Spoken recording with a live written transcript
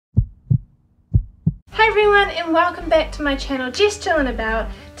Hi everyone and welcome back to my channel JessChillinAbout.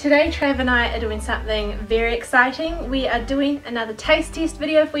 Today Trav and I are doing something very exciting. We are doing another taste test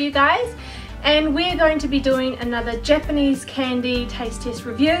video for you guys and we're going to be doing another Japanese candy taste test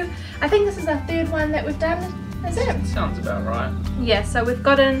review. I think this is our third one that we've done, is it? Sounds about right. Yeah, so we've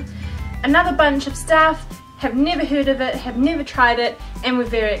gotten another bunch of stuff, have never heard of it, have never tried it, and we're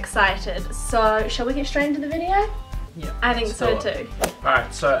very excited. So shall we get straight into the video? Yeah, I think so too.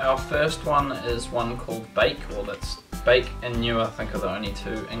 Alright, so our first one is one called Bake, or that's Bake and New, I think, are the only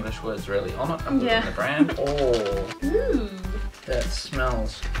two English words really on it, other than the brand. Oh, ooh, that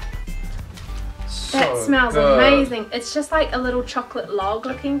smells so that smells good. amazing. It's just like a little chocolate log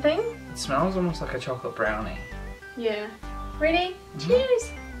looking thing. It smells almost like a chocolate brownie. Yeah. Ready? Cheers!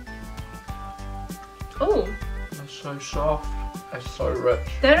 Oh, It's so soft, it's so rich.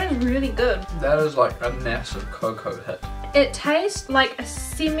 that is really good. That is like a massive cocoa hit. It tastes like a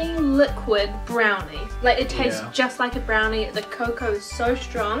semi-liquid brownie. Like it tastes just like a brownie. The cocoa is so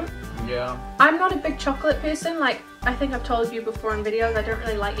strong. Yeah. I'm not a big chocolate person. Like I think I've told you before in videos, I don't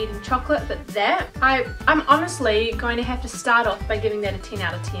really like eating chocolate, but that, I'm honestly going to have to start off by giving that a 10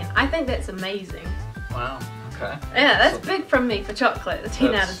 out of 10. I think that's amazing. Wow, okay. Yeah, that's big from me for chocolate, a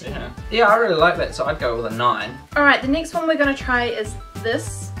 10 out of 10. Yeah, I really like that, so I'd go with a 9. Alright, the next one we're going to try is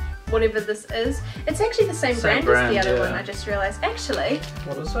this, whatever this is. It's actually the same brand as the other one, I just realised. Actually,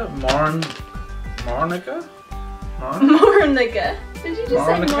 what is it? Moroniga? Moroniga. Did you just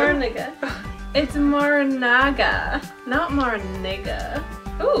say Moroniga? Moroniga? It's Morinaga, not Moroniga.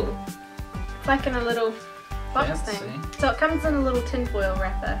 Ooh, it's like in a little box thing. So it comes in a little tinfoil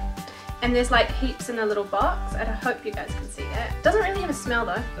wrapper. And there's like heaps in a little box, and I hope you guys can see that. It doesn't really have a smell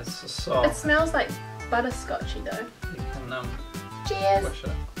though. It's so soft. It smells like butterscotchy though. You can Cheers! squish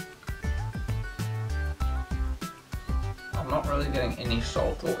it. I'm not really getting any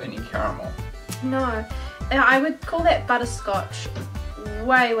salt or any caramel. No, I would call that butterscotch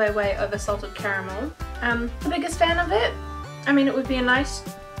way over salted caramel. The biggest fan of it. I mean, it would be a nice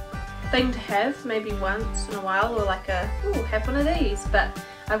thing to have maybe once in a while, or like a, ooh, have one of these, but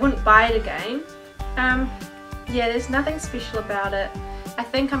I wouldn't buy it again. Yeah, there's nothing special about it. I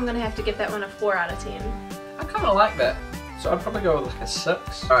think I'm gonna have to give that one a 4 out of 10. I kind of like that, so I'd probably go with like a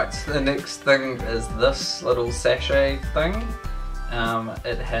 6. Alright, so the next thing is this little sachet thing.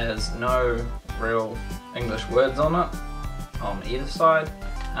 It has no real English words on it on either side.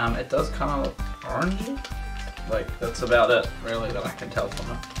 It does kind of look orangey. Like, that's about it really that I can tell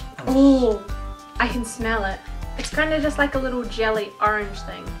from it. Oh, I can smell it. It's kind of just like a little jelly orange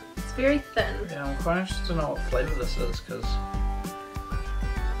thing. It's very thin. Yeah, I'm quite interested to know what flavour this is, because...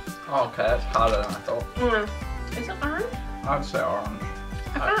 Oh, okay, that's harder than I thought. Is it orange? I'd say orange.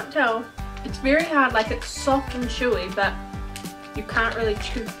 I can't tell. It's very hard, like it's soft and chewy, but you can't really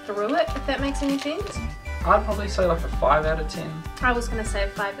chew through it, if that makes any sense. I'd probably say like a 5 out of 10. I was going to say a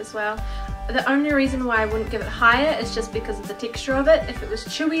 5 as well. The only reason why I wouldn't give it higher is just because of the texture of it. If it was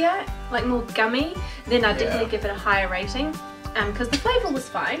chewier, like more gummy, then I'd definitely give it a higher rating. Because the flavour was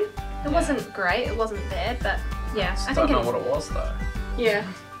fine. It wasn't great, it wasn't bad, but yeah. I don't know what it was though. Yeah,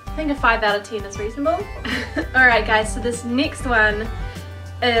 I think a 5 out of 10 is reasonable. Alright guys, so this next one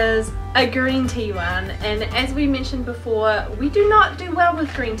is a green tea one, and as we mentioned before, we do not do well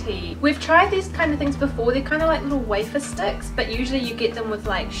with green tea. We've tried these kind of things before. They're kind of like little wafer sticks, but usually you get them with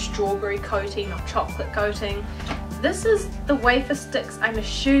like strawberry coating or chocolate coating. This is the wafer sticks, I'm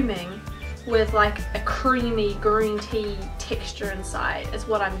assuming, with like a creamy green tea texture inside is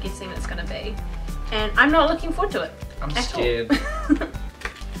what I'm guessing it's going to be, and I'm not looking forward to it. I'm scared.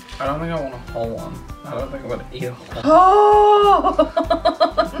 I don't think I want a whole one. I don't think I'm going to eat a whole one.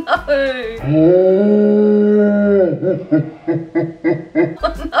 Oh no!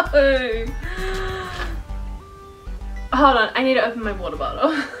 Oh no! Hold on, I need to open my water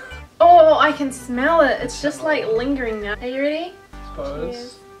bottle. Oh, I can smell it. It's just like lingering now. Are you ready? I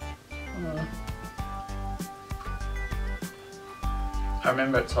suppose. I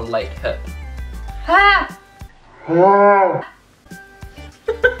remember it's a late hit. Ha!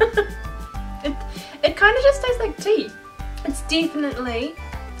 It kind of just tastes like tea. It's definitely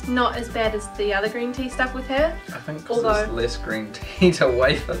not as bad as the other green tea stuff we've had. I think because there's less green tea to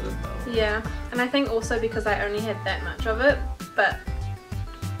wafer than milk. Yeah, and I think also because I only had that much of it, but...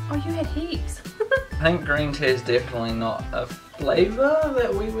 Oh, you had heaps. I think green tea is definitely not a flavour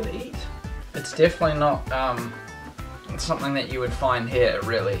that we would eat. It's definitely not something that you would find here,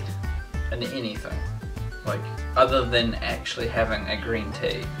 really, in anything. Like, other than actually having a green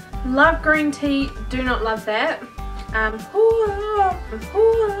tea. Love green tea, do not love that. I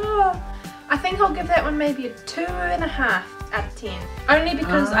think I'll give that one maybe a 2.5 out of 10. Only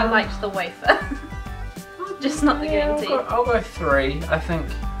because I liked the wafer. Just not the green tea. I'll go 3. I think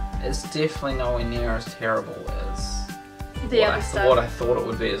it's definitely nowhere near as terrible as what I thought it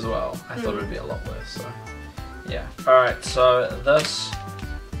would be as well. I thought it would be a lot worse, so yeah. Alright, so this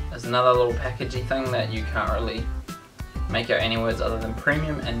is another little packagey thing that you can't really make out any words other than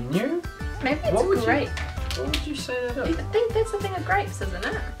premium and new. Maybe it's grape. What would you say that is? I think that's the thing of grapes, isn't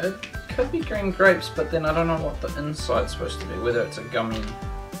it? It could be green grapes, but then I don't know what the inside's supposed to be, whether it's a gummy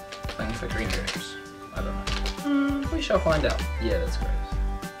thing for green grapes. I don't know. We shall find out. Yeah, that's grapes.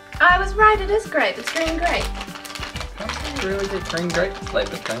 I was right, it is grape. It's green grape. Can't really get green grape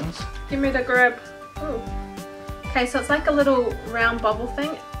flavoured things. Give me the grip. Ooh. Okay, so it's like a little round bubble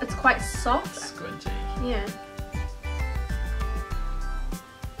thing. It's quite soft. Squidgy. Yeah.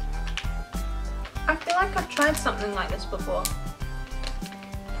 I feel like I've tried something like this before.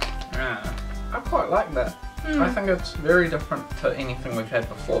 Yeah, I quite like that. I think it's very different to anything we've had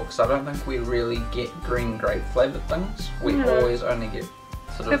before, because I don't think we really get green grape flavoured things. We always only get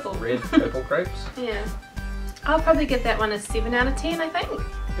sort of red purple grapes. Yeah. I'll probably give that one a 7 out of 10, I think.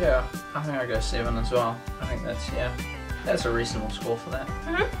 Yeah, I think I go 7 as well. I think that's a reasonable score for that.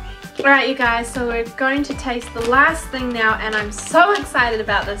 Alright you guys, so we're going to taste the last thing now, and I'm so excited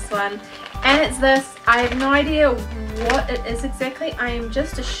about this one. And it's this. I have no idea what it is exactly. I am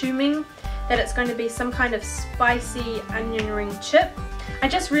just assuming that it's going to be some kind of spicy onion ring chip. I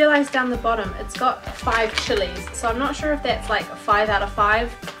just realized down the bottom it's got 5 chilies, so I'm not sure if that's like a 5 out of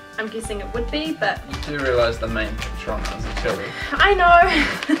 5. I'm guessing it would be, but... You do realise the main picture on it is a chili. I know!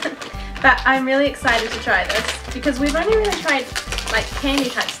 But I'm really excited to try this, because we've only really tried like candy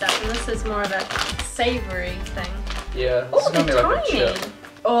type stuff, and this is more of a savoury thing. Yeah, it's going to be like a chip.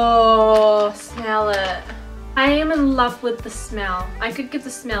 Oh, smell it. I am in love with the smell. I could give the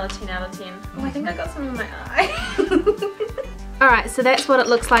smell a 10 out of 10. Oh, I think I got some in my eye. Alright, so that's what it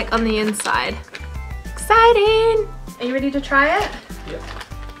looks like on the inside. Exciting! Are you ready to try it? Yep.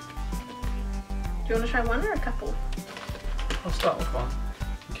 Do you want to try one or a couple? I'll start with one,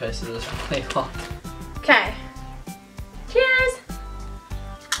 in case it is really hot. Okay. Cheers!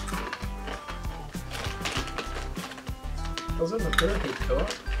 Does it look really to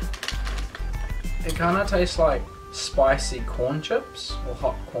it? It kind of tastes like spicy corn chips, or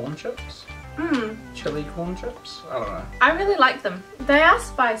hot corn chips. Chili corn chips? I don't know. I really like them. They are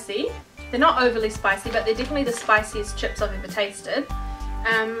spicy. They're not overly spicy, but they're definitely the spiciest chips I've ever tasted.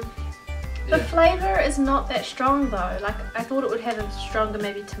 The flavour is not that strong though. Like, I thought it would have a stronger,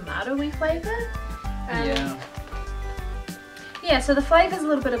 maybe tomato-y flavour. Yeah, so the flavour is a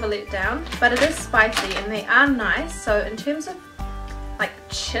little bit of a letdown, but it is spicy and they are nice. So in terms of like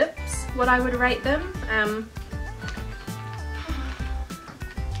chips, what I would rate them,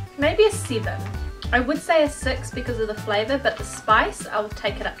 maybe a 7. I would say a 6 because of the flavour, but the spice, I'll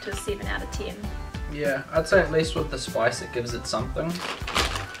take it up to a 7 out of 10. Yeah, I'd say at least with the spice it gives it something.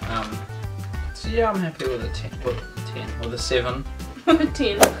 So yeah, I'm happy with a 10, with a 7. With a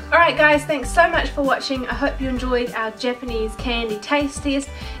 10. Alright guys, thanks so much for watching. I hope you enjoyed our Japanese candy taste test.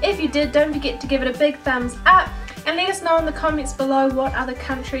 If you did, don't forget to give it a big thumbs up. And let us know in the comments below what other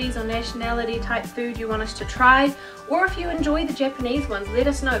countries or nationality type food you want us to try. Or if you enjoy the Japanese ones, let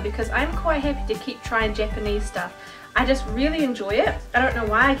us know, because I'm quite happy to keep trying Japanese stuff. I just really enjoy it. I don't know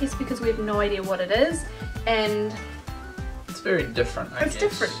why, I guess because we have no idea what it is. And it's very different, I guess. It's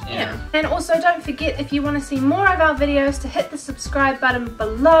different, yeah. And also don't forget, if you want to see more of our videos, to hit the subscribe button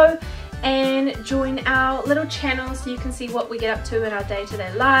below and join our little channel so you can see what we get up to in our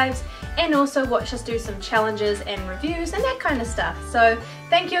day-to-day lives, and also watch us do some challenges and reviews and that kind of stuff. So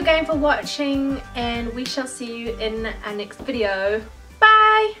thank you again for watching, and we shall see you in our next video.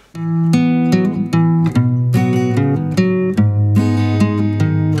 Bye!